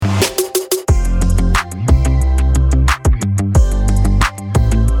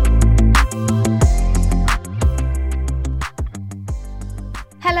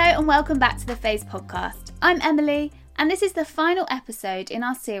welcome back to the Phase podcast. I'm Emily, and this is the final episode in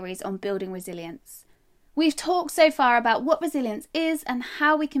our series on building resilience. We've talked so far about what resilience is and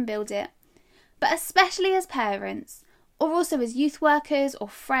how we can build it, but especially as parents, or also as youth workers or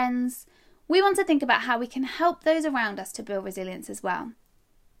friends, we want to think about how we can help those around us to build resilience as well.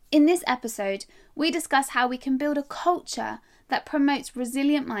 In this episode, we discuss how we can build a culture that promotes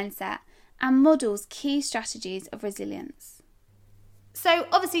resilient mindset and models key strategies of resilience. So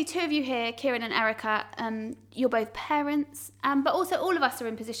obviously 2 of you here, Kieran and Erica, you're both parents, but also all of us are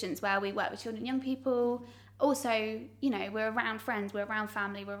in positions where we work with children and young people. Also, we're around friends, we're around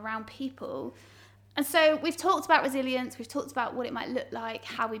family, we're around people. And so we've talked about resilience, we've talked about what it might look like,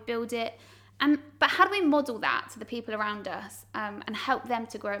 how we build it, but how do we model that to the people around us and help them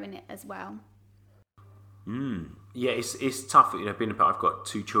to grow in it as well? Yeah, it's tough. I've got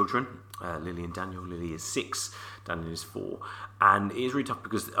 2 children, Lily and Daniel. Lily is 6, Daniel is 4, and it is really tough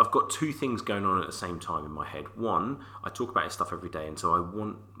because I've got 2 things going on at the same time in my head. One, I talk about this stuff every day, and so I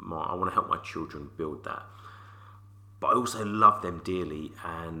want to help my children build that. But I also love them dearly,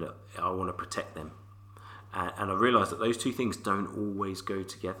 and I want to protect them. And I realise that those 2 things don't always go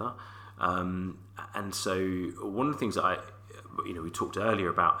together. And so one of the things that we talked earlier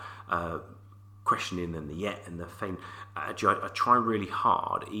about. Questioning and the yet and the feign. Actually, I try really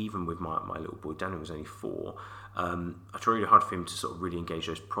hard, even with my little boy, Daniel was only 4. I try really hard for him to sort of really engage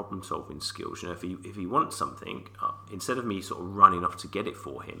those problem solving skills. If he wants something, instead of me sort of running off to get it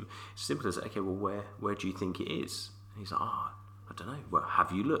for him, it's simple as, okay, well, where do you think it is? And he's like, I don't know. Well,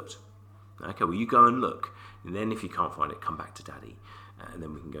 have you looked? Okay, well, you go and look, and then if you can't find it, come back to Daddy. And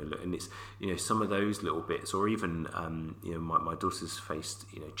then we can go look. And it's, some of those little bits, or even, my daughter's faced,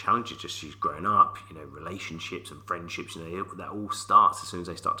 challenges just she's grown up, relationships and friendships, that all starts as soon as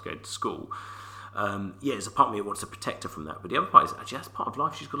they start to go to school. There's a part of me that wants to protect her from that. But the other part is actually that's part of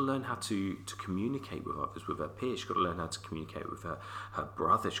life. She's got to learn how to communicate with others, with her peers. She's got to learn how to communicate with her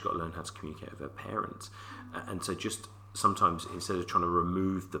brother. She's got to learn how to communicate with her parents. And so just sometimes instead of trying to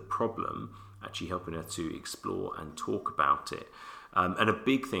remove the problem, actually helping her to explore and talk about it. And a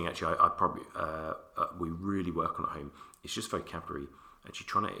big thing, actually, I probably we really work on at home. It's just vocabulary. Actually,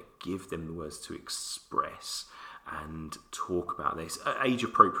 trying to give them the words to express and talk about this at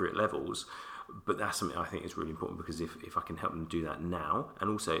age-appropriate levels. But that's something I think is really important because if I can help them do that now, and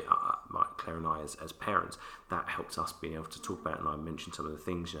also like Claire and I as parents, that helps us being able to talk about it. And I mentioned some of the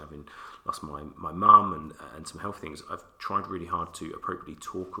things, having lost my mum and some health things. I've tried really hard to appropriately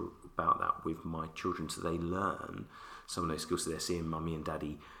talk about that with my children so they learn some of those skills, so they're seeing mummy and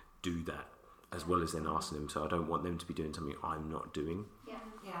daddy do that as well as then asking them. So I don't want them to be doing something I'm not doing. Yeah.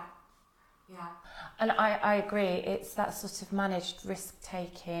 And I agree. It's that sort of managed risk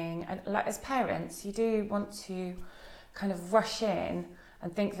taking, and like as parents, you do want to kind of rush in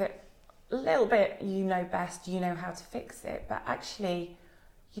and think that a little bit you know best, you know how to fix it, but actually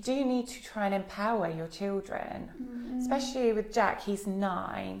you do need to try and empower your children, especially with Jack. He's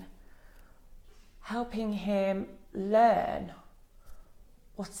 9, helping him learn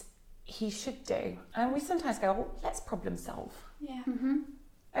what he should do. And we sometimes go, well, let's problem solve. Yeah.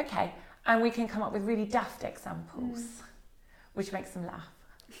 Okay. And we can come up with really daft examples, which makes them laugh.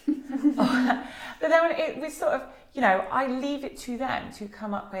 But then it was sort of, I leave it to them to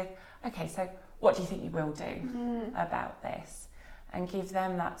come up with, okay, so what do you think you will do about this? And give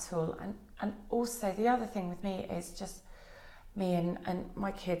them that tool. And also the other thing with me is just me and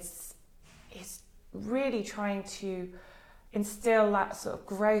my kids is really trying to instill that sort of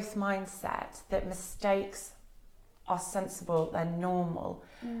growth mindset that mistakes are sensible, they're normal.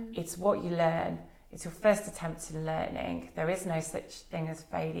 It's what you learn. It's your first attempt at learning. There is no such thing as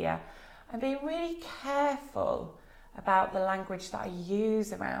failure. And be really careful about the language that I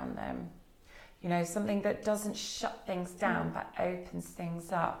use around them. Something that doesn't shut things down but opens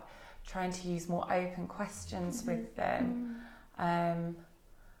things up. Trying to use more open questions with them. And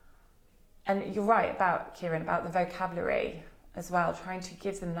you're right about, Kieran, about the vocabulary as well, trying to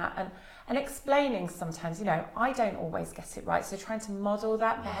give them that and explaining sometimes, I don't always get it right. So trying to model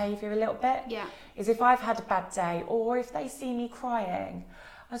that behaviour a little bit is if I've had a bad day or if they see me crying,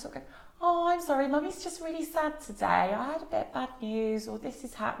 I sort of go, oh, I'm sorry, Mummy's just really sad today. I had a bit of bad news or this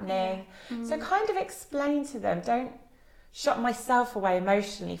is happening. So kind of explain to them, don't shut myself away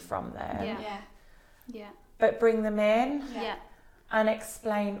emotionally from them. But bring them in and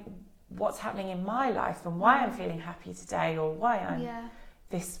explain what's happening in my life and why I'm feeling happy today or why I'm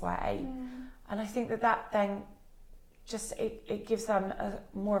this way. And I think that then just it gives them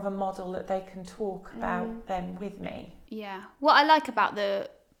more of a model that they can talk about them with me. Yeah. What I like about the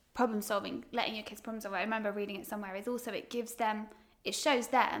problem solving, letting your kids problem solve, I remember reading it somewhere, is also it shows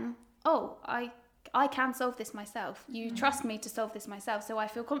them oh, I can solve this myself. You trust me to solve this myself, so I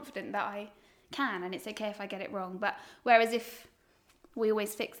feel confident that I can, and it's okay if I get it wrong. But whereas if we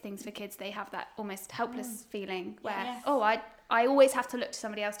always fix things for kids, they have that almost helpless feeling where, I always have to look to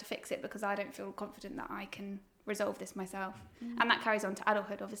somebody else to fix it because I don't feel confident that I can resolve this myself. And that carries on to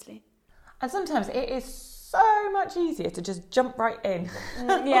adulthood, obviously. And sometimes it is so much easier to just jump right in.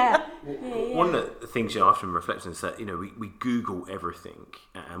 One of the things I often reflect on is that, we Google everything,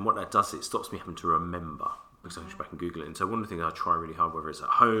 and what that does, it stops me having to remember, because I can go back and Google it. And so one of the things I try really hard, whether it's at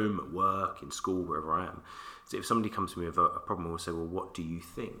home, at work, in school, wherever I am, is if somebody comes to me with a problem, I will say, well, what do you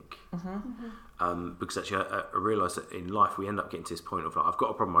think? Because actually I realise that in life we end up getting to this point of like, I've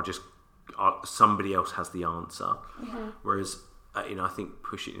got a problem, somebody else has the answer. Whereas I think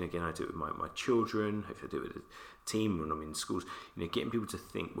pushing, again, I do it with my children, if I do it with a team when I'm in schools, getting people to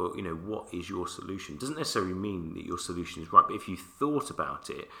think, well, what is your solution? Doesn't necessarily mean that your solution is right, but if you thought about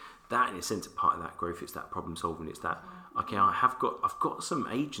it, that in a sense is part of that growth. It's that problem solving. It's that, okay, I've got some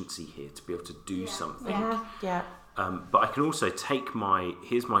agency here to be able to do something. But I can also take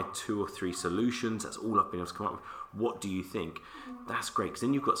here's my 2 or 3 solutions. That's all I've been able to come up with. What do you think? That's great, because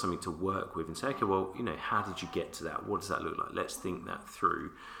then you've got something to work with and say, okay, well, how did you get to that? What does that look like? Let's think that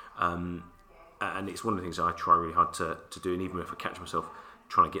through. And it's one of the things I try really hard to do. And even if I catch myself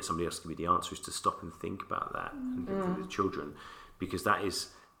trying to get somebody else to give me the answer, is to stop and think about that and with the children, because that's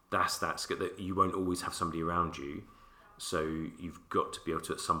that you won't always have somebody around you. So you've got to be able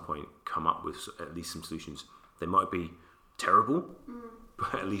to at some point come up with at least some solutions. They might be terrible,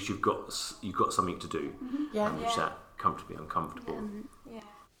 but at least you've got something to do. Which that comfortably uncomfortable.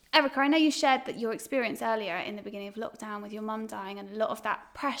 Erica, I know you shared that your experience earlier in the beginning of lockdown with your mum dying and a lot of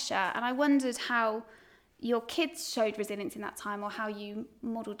that pressure, and I wondered how your kids showed resilience in that time, or how you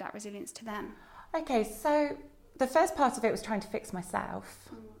modelled that resilience to them. Okay, so the first part of it was trying to fix myself,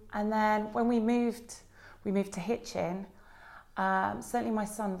 and then when we moved to Hitchin. Certainly my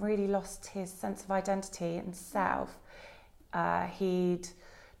son really lost his sense of identity and self. He'd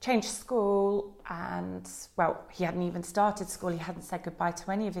changed school, and he hadn't even started school. He hadn't said goodbye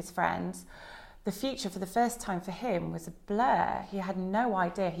to any of his friends. The future for the first time for him was a blur. He had no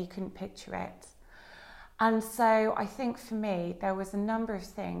idea. He couldn't picture it. And so I think for me, there was a number of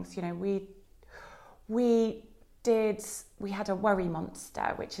things. We had a worry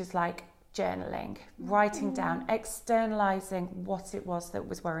monster, which is like journaling, writing down, externalizing what it was that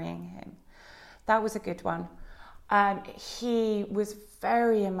was worrying him. That was a good one. He was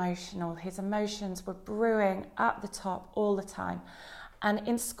very emotional. His emotions were brewing at the top all the time. And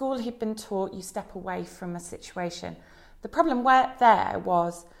in school, he'd been taught you step away from a situation. The problem there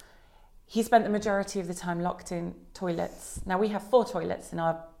was he spent the majority of the time locked in toilets. Now, we have 4 toilets in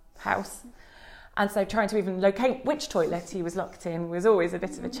our house. And so trying to even locate which toilet he was locked in was always a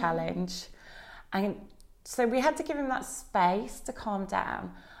bit of a challenge. And so we had to give him that space to calm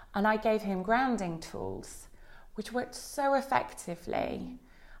down. And I gave him grounding tools, which worked so effectively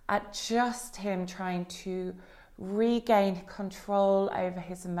at just him trying to regain control over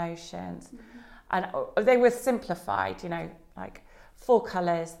his emotions. And they were simplified, like 4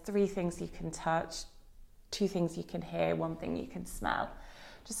 colours, 3 things you can touch, 2 things you can hear, 1 thing you can smell.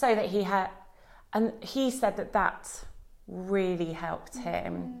 Just so that he had... And he said that really helped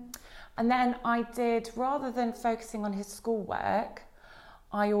him. And then I did, rather than focusing on his schoolwork,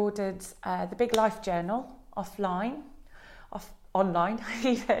 I ordered the Big Life Journal online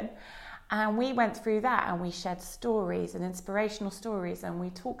even. And we went through that, and we shared stories and inspirational stories, and we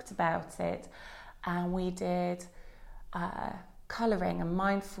talked about it. And we did colouring and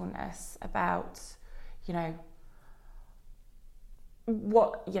mindfulness about,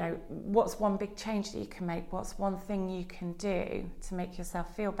 what's one big change that you can make? What's one thing you can do to make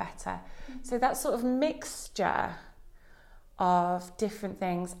yourself feel better? So that sort of mixture of different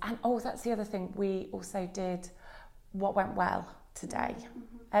things. And that's the other thing. We also did what went well today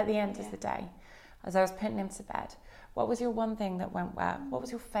at the end of the day. As I was putting him to bed, what was your one thing that went well? What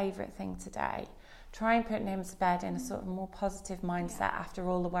was your favourite thing today? Try and putting him to bed in a sort of more positive mindset after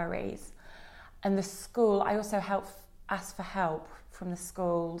all the worries. And the school, I also asked for help from the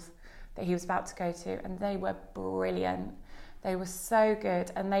schools that he was about to go to, and they were brilliant. They were so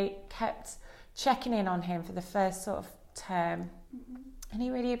good, and they kept checking in on him for the first sort of term. And he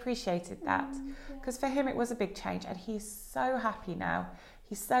really appreciated that, because for him it was a big change, and he's so happy now.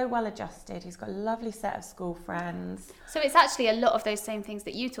 He's so well adjusted. He's got a lovely set of school friends. So it's actually a lot of those same things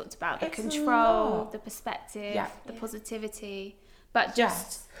that you talked about, the control, the perspective, the positivity, but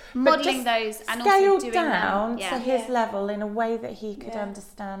just modelling those and also doing down them to his level in a way that he could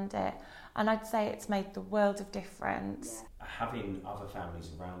understand it. And I'd say it's made the world of difference. Having other families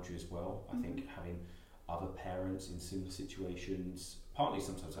around you as well, I think having other parents in similar situations, partly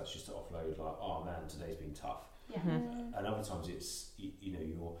sometimes that's just to offload, like, oh man, today's been tough. And other times it's, you know,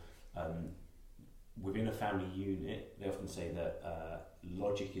 you're within a family unit, they often say that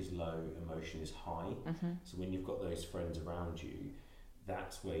logic is low, emotion is high. So when you've got those friends around you,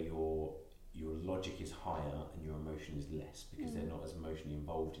 that's where your logic is higher and your emotion is less, because they're not as emotionally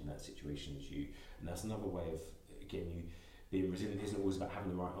involved in that situation as you. And that's another way of, again, you being resilient isn't always about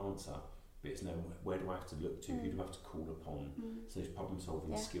having the right answer, but it's knowing where do I have to look to, who do I have to call upon. So those problem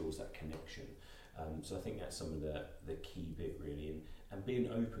solving skills, that connection. So I think that's some of the key bit really, and being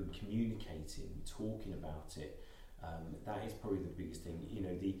open, communicating, talking about it. That is probably the biggest thing. You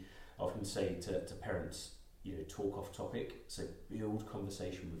know, I often say to parents, you know, talk off topic. So build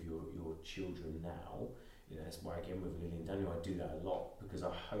conversation with your children now. You know, that's why again with Lily and Daniel, I do that a lot, because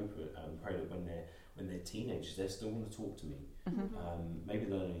I hope and pray that when they're teenagers, they still want to talk to me. Maybe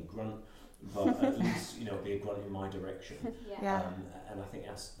they'll only grunt, but at least, you know, it'll be a grunt in my direction. And I think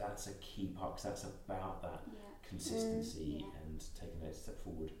that's a key part, because that's about that consistency and taking that step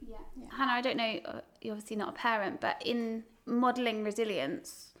forward. Hannah, I don't know, you're obviously not a parent, but in modelling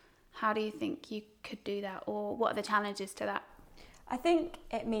resilience, how do you think you could do that, or what are the challenges to that? I think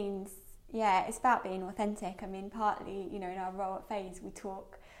it means, it's about being authentic. I mean, partly, you know, in our role at Phase, we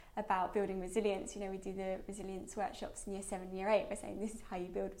talk about building resilience. You know, we do the resilience workshops in year 7, year 8. We're saying this is how you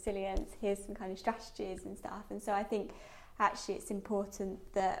build resilience. Here's some kind of strategies and stuff. And so I think actually it's important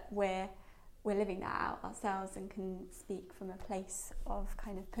that we're living that out ourselves and can speak from a place of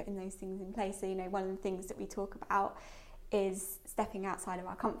kind of putting those things in place. So, you know, one of the things that we talk about is stepping outside of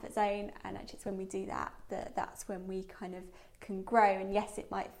our comfort zone, and actually it's when we do that's when we kind of can grow. And yes,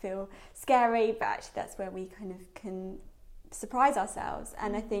 it might feel scary, but actually that's where we kind of can surprise ourselves.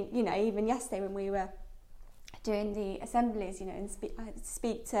 And I think, you know, even yesterday when we were doing the assemblies, you know, and I had to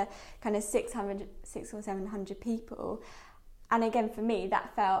speak to kind of 600 or 700 people, and again for me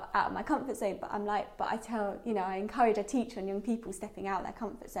that felt out of my comfort zone, but I'm like, but I encourage, I teach on young people stepping out of their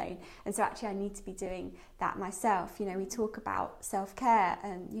comfort zone, and so actually I need to be doing that myself. You know, we talk about self-care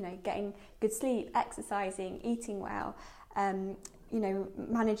and, you know, getting good sleep, exercising, eating well, you know,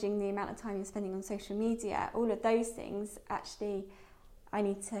 managing the amount of time you're spending on social media. All of those things, actually I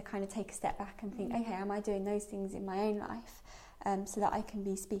need to kind of take a step back and think, okay, am I doing those things in my own life? So that I can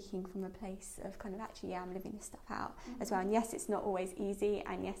be speaking from a place of kind of actually, I'm living this stuff out as well. And yes, it's not always easy,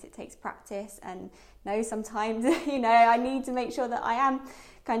 and yes, it takes practice, and no, sometimes, you know, I need to make sure that I am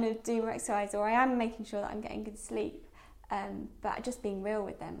kind of doing more exercise, or I am making sure that I'm getting good sleep. But just being real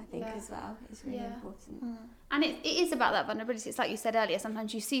with them, I think, as well, is really important. And it is about that vulnerability. It's like you said earlier,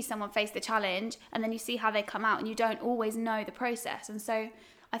 sometimes you see someone face the challenge and then you see how they come out, and you don't always know the process. And so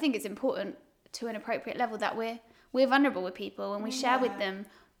I think it's important to an appropriate level that we're vulnerable with people, and we share with them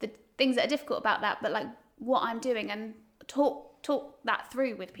the things that are difficult about that, but like what I'm doing, and talk that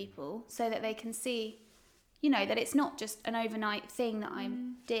through with people so that they can see, you know, that it's not just an overnight thing that I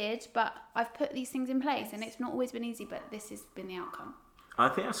did, but I've put these things in place, and it's not always been easy, but this has been the outcome. I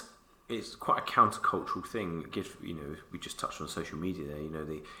think it's quite a countercultural thing. You know, we just touched on social media there. You know,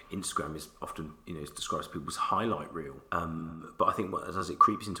 the Instagram is often, you know, describes people's highlight reel. But I think as it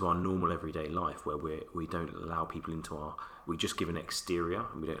creeps into our normal everyday life, where we don't allow people we just give an exterior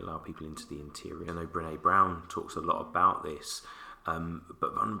and we don't allow people into the interior. I know Brené Brown talks a lot about this,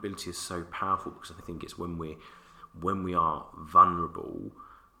 but vulnerability is so powerful, because I think it's when we are vulnerable,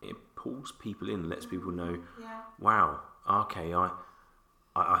 it pulls people in, lets people know, wow, okay,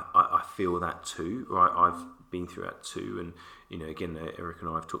 I feel that too, or I've been through that too. And, you know, again, Eric and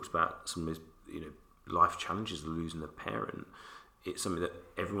I have talked about some of his, you know, life challenges of losing a parent. It's something that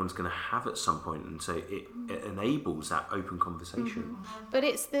everyone's going to have at some point, and so it enables that open conversation. But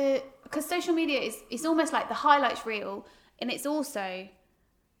it's because social media is almost like the highlights reel, and it's also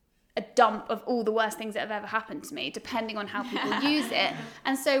a dump of all the worst things that have ever happened to me, depending on how people use it.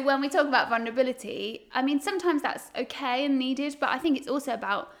 And so when we talk about vulnerability, I mean, sometimes that's okay and needed, but I think it's also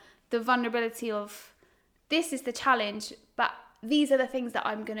about the vulnerability of, this is the challenge, but these are the things that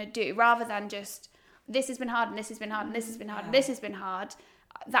I'm going to do, rather than just, this has been hard, and this has been hard, and this has been hard, and this has been hard.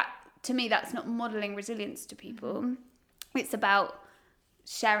 That, to me, that's not modelling resilience to people. It's about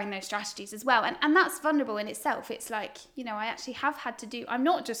sharing those strategies as well. And that's vulnerable in itself. It's like, you know, I actually have had to do, I'm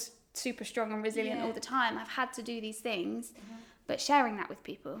not just super strong and resilient all the time. I've had to do these things, but sharing that with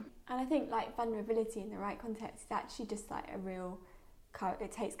people. And I think like vulnerability in the right context is actually just like a real,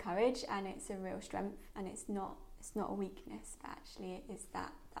 it takes courage, and it's a real strength, and it's not a weakness, but actually it is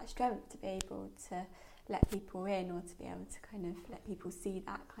that strength to be able to let people in, or to be able to kind of let people see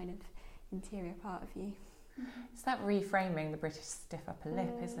that kind of interior part of you. It's that reframing the British stiff upper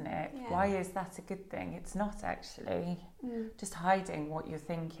lip, isn't it? Yeah. Why is that a good thing? It's not actually. Just hiding what you're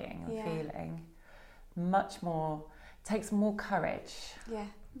thinking and feeling. Much more, takes more courage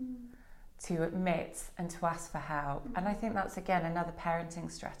to admit and to ask for help. And I think that's, again, another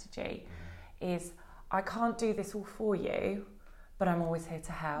parenting strategy is, I can't do this all for you, but I'm always here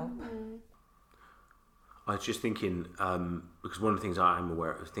to help. I was just thinking, because one of the things I am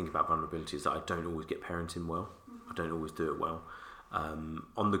aware of, thinking about vulnerability, is that I don't always get parenting well. I don't always do it well.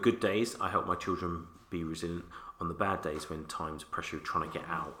 On the good days, I help my children be resilient. On the bad days, when times of pressure of trying to get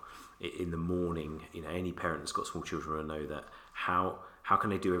out in the morning, any parent that's got small children will know that how can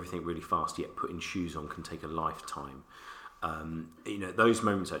they do everything really fast, yet putting shoes on can take a lifetime. Those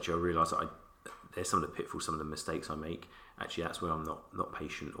moments, actually, I realise that there's some of the pitfalls, some of the mistakes I make. Actually, that's where I'm not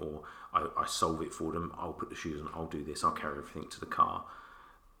patient, or I solve it for them. I'll put the shoes on, I'll do this, I'll carry everything to the car.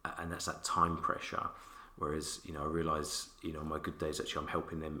 And that's that time pressure. Whereas, I realise, on my good days, actually, I'm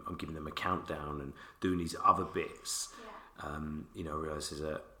helping them, I'm giving them a countdown and doing these other bits. I realise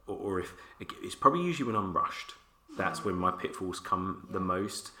or if it's probably usually when I'm rushed, that's when my pitfalls come the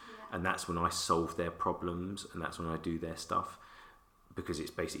most. And that's when I solve their problems, and that's when I do their stuff. Because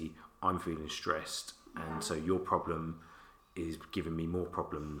it's basically, I'm feeling stressed, and so your problem is giving me more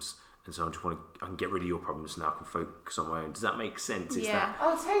problems, and so I can get rid of your problems now. I can focus on my own. Does that make sense?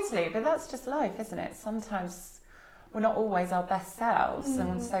 Oh, totally. But that's just life, isn't it? Sometimes we're not always our best selves,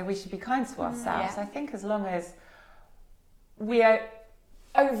 and so we should be kind to ourselves. I think as long as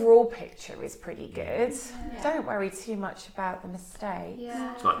overall picture is pretty good, don't worry too much about the mistake.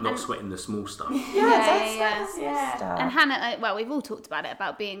 It's like not sweating the small stuff. Don't sweat the small stuff. And Hannah, well, we've all talked about it,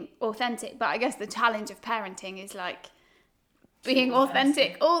 about being authentic, but I guess the challenge of parenting is like being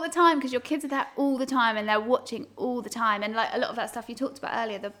authentic all the time, because your kids are there all the time and they're watching all the time. And like a lot of that stuff you talked about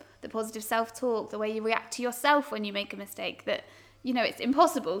earlier, the positive self-talk, the way you react to yourself when you make a mistake, that, it's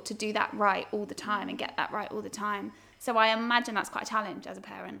impossible to do that right all the time and get that right all the time. So I imagine that's quite a challenge as a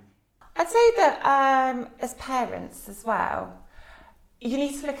parent. I'd say that as parents as well, you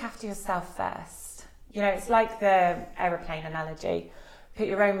need to look after yourself first. It's like the aeroplane analogy. Put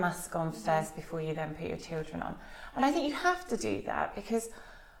your own mask on first before you then put your children on. And I think you have to do that, because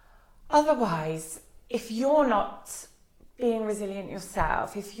otherwise, if you're not being resilient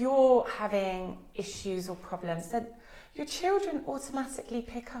yourself, if you're having issues or problems, then your children automatically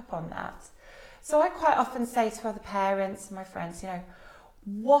pick up on that. So I quite often say to other parents and my friends, how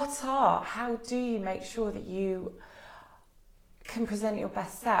do you make sure that you can present your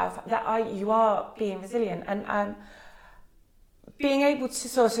best self, that you are being resilient, and being able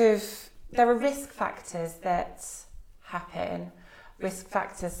to there are risk factors that happen, risk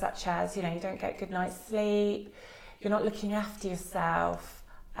factors such as, you don't get a good night's sleep, you're not looking after yourself,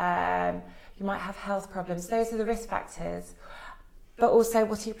 you might have health problems. Those are the risk factors. But also,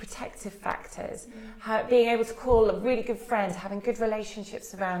 what are your protective factors? Being able to call a really good friend, having good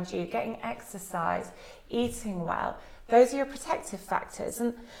relationships around you, getting exercise, eating well. Those are your protective factors.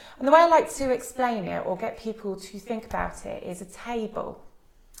 And the way I like to explain it, or get people to think about it, is a table.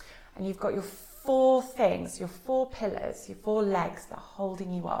 And you've got your 4 things, your 4 pillars, your 4 legs that are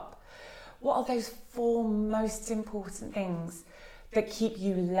holding you up. What are those 4 most important things that keep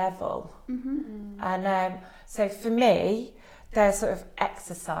you level? And so for me, there's sort of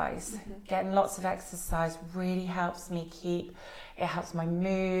exercise. Getting lots of exercise really helps me it helps my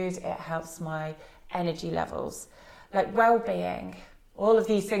mood, it helps my energy levels. Like well-being, all of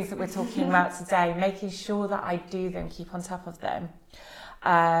these things that we're talking about today, making sure that I do them, keep on top of them.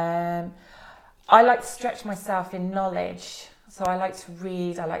 I like to stretch myself in knowledge. So I like to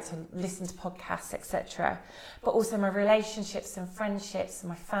read, I like to listen to podcasts, etc. But also my relationships and friendships and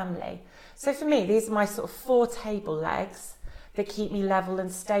my family. So for me, these are my sort of 4 table legs that keep me level and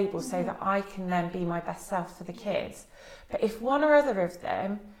stable, so that I can then be my best self for the kids. But if one or other of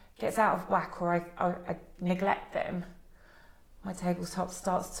them gets out of whack, or I neglect them, my tabletop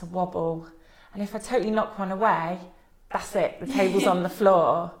starts to wobble. And if I totally knock one away, that's it, the table's on the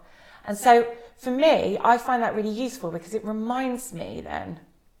floor. And so for me, I find that really useful, because it reminds me then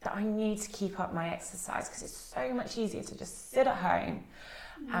that I need to keep up my exercise, because it's so much easier to just sit at home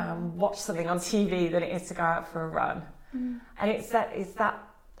and watch something on TV than it is to go out for a run. And it's that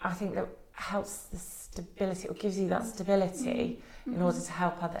I think that helps the stability, or gives you that stability in order to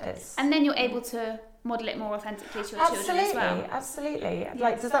help others. And then you're able to model it more authentically to your children as well. Absolutely.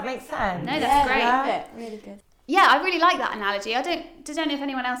 Like, does that make sense? No, that's great. I love it. Really good. Yeah, I really like that analogy. I don't know if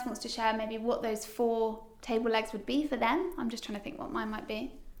anyone else wants to share maybe what those 4 table legs would be for them. I'm just trying to think what mine might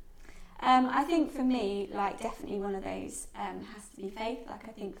be. I think for me, like, definitely one of those has to be faith. Like,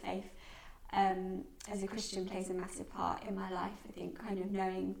 I think faith as a Christian plays a massive part in my life. I think kind of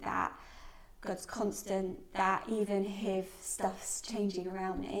knowing that God's constant, that even if stuff's changing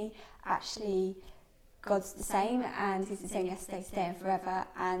around me, actually God's the same, and he's the same yesterday, today and forever,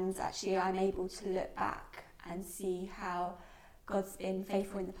 and actually I'm able to look back and see how God's been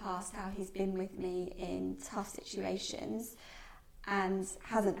faithful in the past, how he's been with me in tough situations and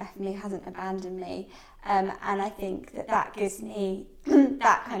hasn't left me, hasn't abandoned me. And I think that gives me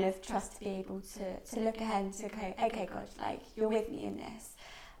that kind of trust to be able to look ahead and to go, okay, God, like, you're with me in this.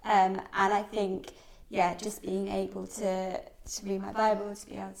 And I think, just being able to read my Bible, to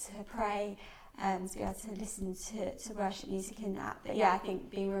be able to pray, to be able to listen to worship music in that. But I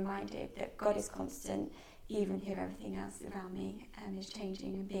think being reminded that God is constant, even if everything else around me is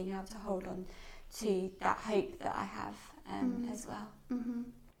changing, and being able to hold on to that hope that I have as well. Mm-hmm.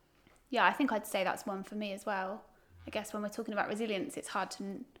 Yeah, I think I'd say that's one for me as well. I guess when we're talking about resilience, it's hard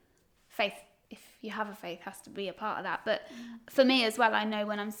to... Faith, if you have a faith, has to be a part of that. But for me as well, I know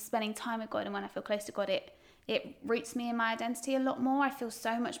when I'm spending time with God and when I feel close to God, it roots me in my identity a lot more. I feel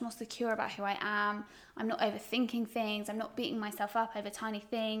so much more secure about who I am. I'm not overthinking things. I'm not beating myself up over tiny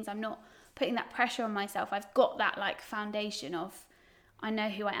things. I'm not putting that pressure on myself. I've got that like foundation of, I know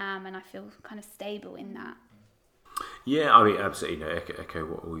who I am, and I feel kind of stable in that. Yeah, I mean, absolutely. Echo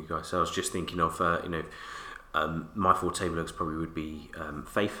what all you guys said. I was just thinking of, my 4 table legs probably would be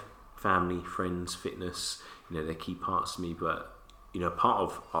faith, family, friends, fitness. They're key parts to me. But part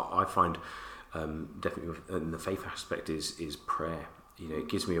of I find definitely in the faith aspect is prayer. It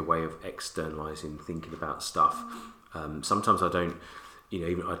gives me a way of externalizing, thinking about stuff. Sometimes I don't.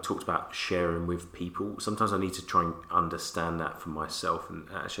 Even I talked about sharing with people. Sometimes I need to try and understand that for myself, and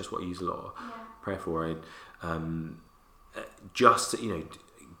that's just what I use a lot of prayer for. Just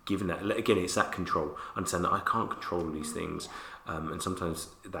given that, again, it's that control. Understand that I can't control these things, and sometimes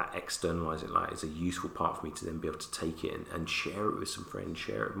that externalising is a useful part for me to then be able to take it and share it with some friends,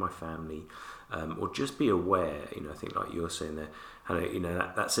 share it with my family, or just be aware. I think like you're saying there,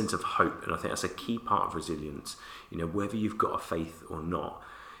 that sense of hope, and I think that's a key part of resilience. Whether you've got a faith or not,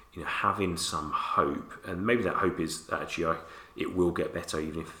 having some hope, and maybe that hope is that actually it will get better,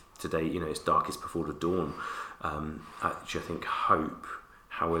 even if today it's darkest before the dawn. Actually, I think hope,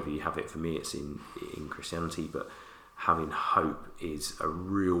 however you have it, for me it's in Christianity, but having hope is a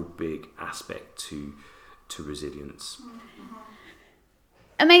real big aspect to resilience.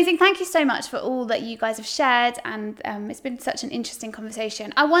 Amazing. Thank you so much for all that you guys have shared, and it's been such an interesting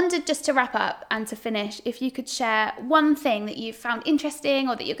conversation. I wondered, just to wrap up and to finish, if you could share one thing that you've found interesting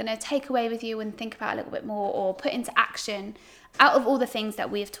or that you're going to take away with you and think about a little bit more or put into action out of all the things that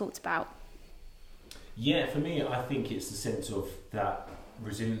we have talked about. Yeah, for me, I think it's the sense of that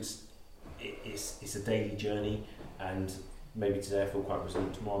resilience. It's a daily journey, and maybe today I feel quite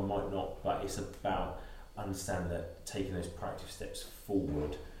resilient, tomorrow I might not, but it's about understanding that taking those proactive steps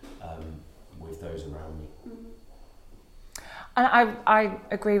forward with those around me. And I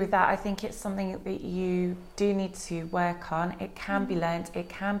agree with that. I think it's something that you do need to work on. It can be learned, it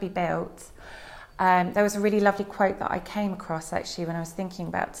can be built. There was a really lovely quote that I came across actually when I was thinking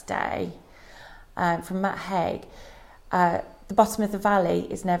about today, from Matt Haig. The bottom of the valley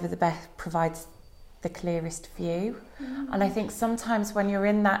is never the best, provides the clearest view. And I think sometimes when you're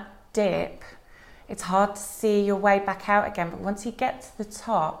in that dip, it's hard to see your way back out again. But once you get to the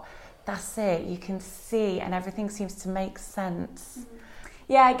top, that's it. You can see, and everything seems to make sense.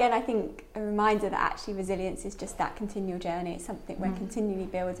 Yeah, again, I think a reminder that actually resilience is just that continual journey. It's something we're continually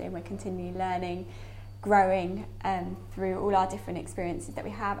building, we're continually learning, growing through all our different experiences that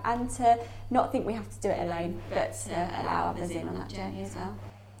we have, and to not think we have to do it alone, but to allow others in on that journey as well.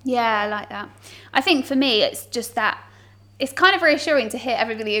 Yeah, I like that. I think for me, it's just that it's kind of reassuring to hear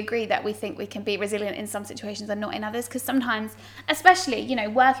everybody agree that we think we can be resilient in some situations and not in others, because sometimes, especially,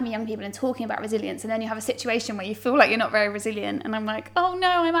 working with young people and talking about resilience, and then you have a situation where you feel like you're not very resilient, and I'm like, oh no,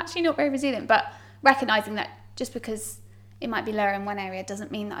 I'm actually not very resilient. But recognising that just because it might be lower in one area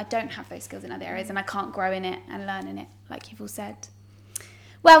doesn't mean that I don't have those skills in other areas and I can't grow in it and learn in it, like you've all said.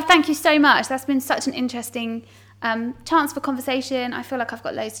 Well, thank you so much. That's been such an interesting chance for conversation. I feel like I've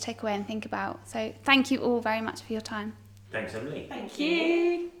got loads to take away and think about. So thank you all very much for your time. Thanks, Emily. Thank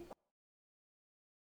you.